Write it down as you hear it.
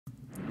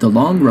The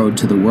long road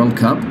to the World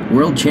Cup,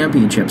 World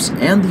Championships,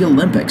 and the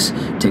Olympics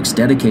takes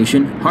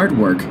dedication, hard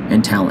work,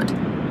 and talent.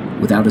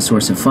 Without a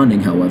source of funding,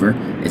 however,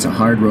 it's a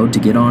hard road to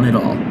get on at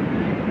all.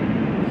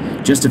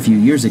 Just a few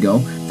years ago,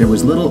 there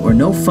was little or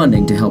no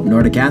funding to help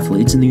Nordic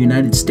athletes in the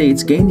United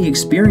States gain the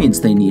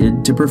experience they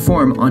needed to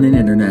perform on an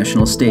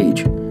international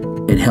stage.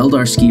 It held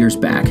our skiers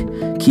back,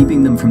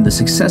 keeping them from the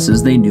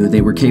successes they knew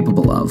they were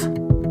capable of.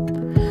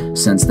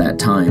 Since that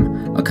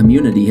time, a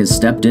community has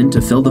stepped in to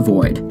fill the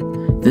void.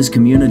 This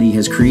community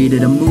has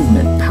created a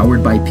movement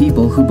powered by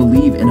people who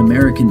believe in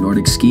American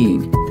Nordic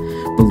skiing,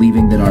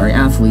 believing that our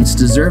athletes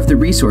deserve the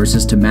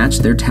resources to match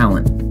their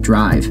talent,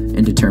 drive,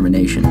 and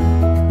determination.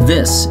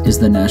 This is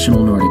the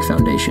National Nordic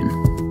Foundation.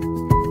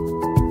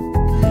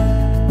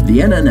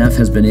 The NNF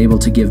has been able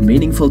to give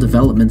meaningful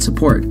development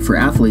support for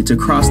athletes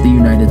across the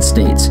United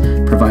States,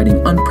 providing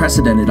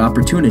unprecedented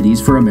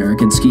opportunities for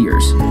American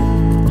skiers.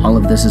 All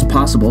of this is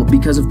possible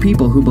because of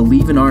people who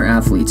believe in our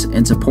athletes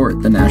and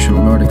support the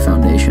National Nordic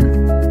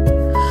Foundation.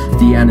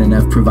 The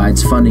NNF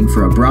provides funding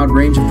for a broad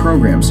range of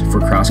programs for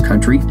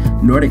cross-country,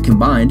 Nordic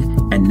combined,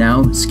 and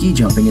now ski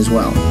jumping as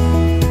well.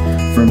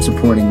 From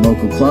supporting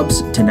local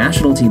clubs to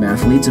national team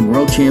athletes and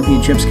World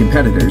Championships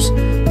competitors,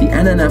 the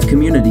NNF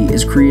community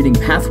is creating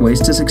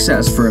pathways to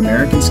success for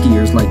American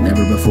skiers like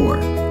never before.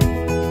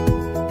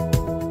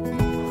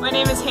 My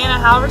name is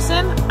Hannah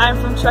Halverson.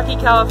 I'm from Truckee,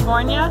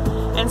 California,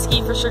 and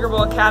ski for Sugar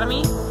Bowl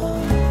Academy.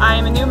 I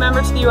am a new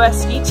member to the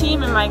U.S. ski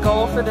team, and my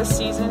goal for this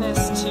season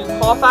is to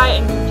qualify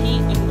and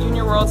compete in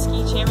Junior World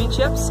Ski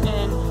Championships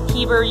in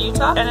Heber,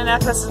 Utah.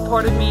 NNF has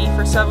supported me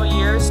for several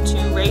years to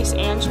race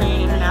and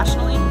train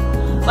internationally.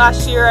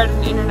 Last year at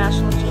an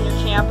international junior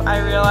camp, I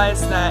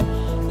realized that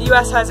the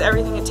U.S. has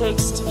everything it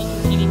takes to be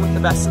competing with the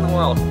best in the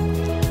world.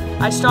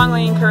 I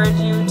strongly encourage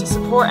you to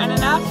support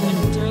NNF,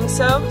 and in doing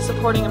so,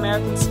 supporting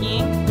American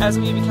skiing as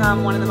we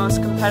become one of the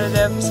most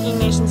competitive skiing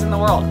nations in the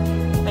world.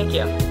 Thank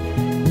you.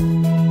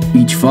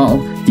 Each fall,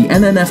 the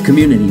NNF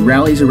community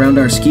rallies around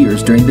our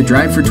skiers during the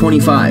Drive for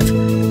 25,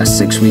 a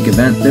 6-week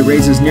event that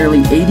raises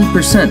nearly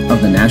 80%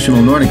 of the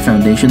National Nordic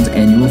Foundation's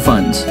annual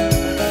funds.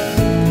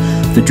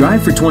 The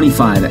Drive for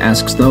 25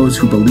 asks those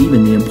who believe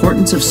in the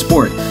importance of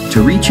sport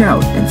to reach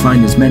out and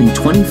find as many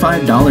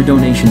 $25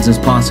 donations as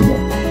possible.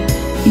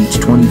 Each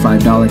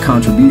 $25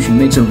 contribution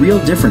makes a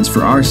real difference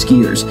for our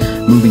skiers,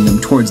 moving them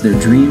towards their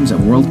dreams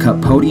of World Cup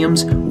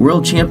podiums,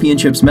 World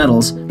Championships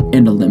medals,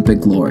 and Olympic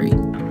glory.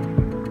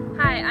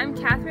 Hi, I'm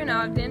Catherine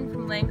Ogden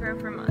from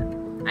Landgrove,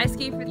 Vermont. I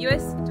ski for the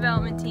U.S.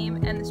 Development Team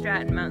and the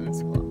Stratton Mountain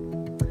School.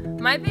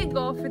 My big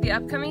goal for the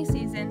upcoming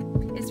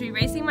season is to be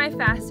racing my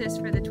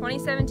fastest for the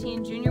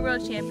 2017 Junior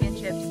World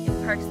Championships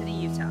in Park City,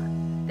 Utah.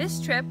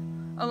 This trip,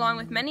 along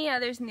with many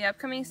others in the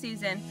upcoming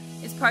season,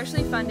 is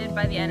partially funded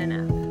by the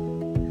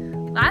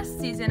NNF. Last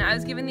season, I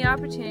was given the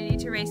opportunity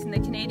to race in the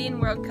Canadian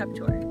World Cup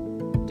Tour.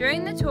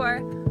 During the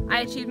tour,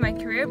 I achieved my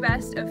career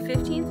best of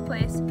 15th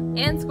place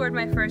and scored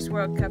my first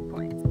World Cup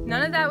points.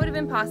 None of that would have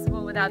been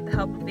possible without the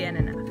help of the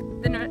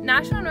NNF. The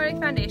National Nordic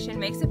Foundation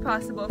makes it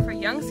possible for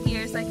young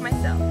skiers like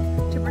myself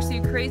to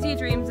pursue crazy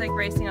dreams like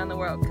racing on the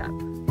World Cup.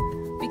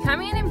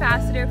 Becoming an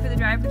ambassador for the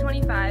Drive for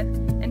 25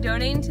 and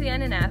donating to the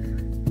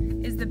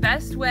NNF is the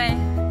best way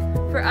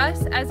for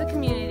us as a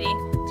community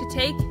to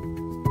take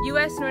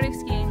U.S. Nordic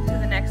skiing to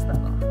the next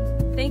level.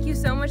 Thank you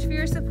so much for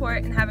your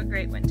support and have a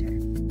great winter.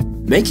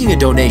 Making a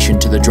donation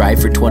to the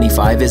Drive for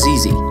 25 is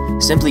easy.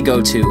 Simply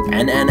go to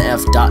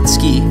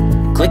nnf.ski,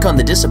 click on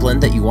the discipline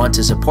that you want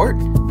to support,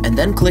 and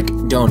then click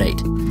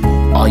Donate.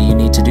 All you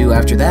need to do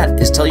after that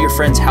is tell your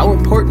friends how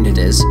important it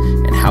is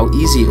and how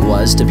easy it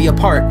was to be a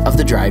part of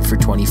the Drive for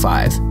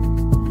 25.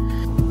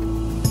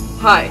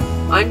 Hi,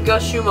 I'm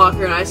Gus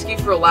Schumacher and I ski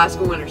for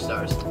Alaska Winter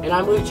Stars. And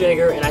I'm Luke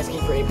Jager and I ski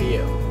for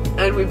APU.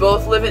 And we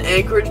both live in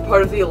Anchorage,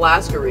 part of the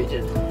Alaska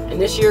region. And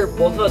this year,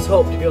 both of us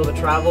hope to be able to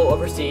travel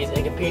overseas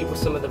and compete with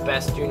some of the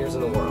best juniors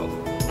in the world.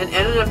 And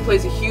NNF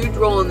plays a huge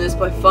role in this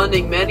by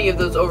funding many of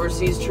those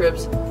overseas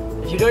trips.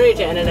 If you donate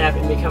to NNF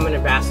and become an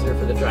ambassador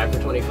for the Drive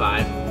for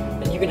 25,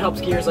 then you can help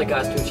skiers like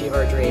us to achieve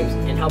our dreams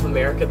and help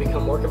America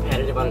become more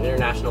competitive on an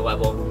international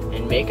level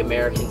and make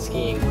American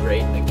skiing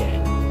great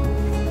again.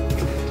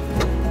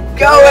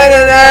 Go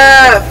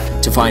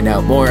NNF! To find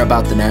out more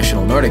about the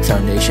National Nordic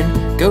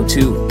Foundation, go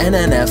to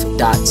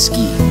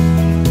nnf.ski.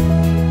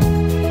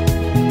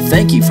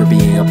 Thank you for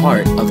being a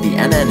part of the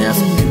NNF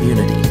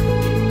community.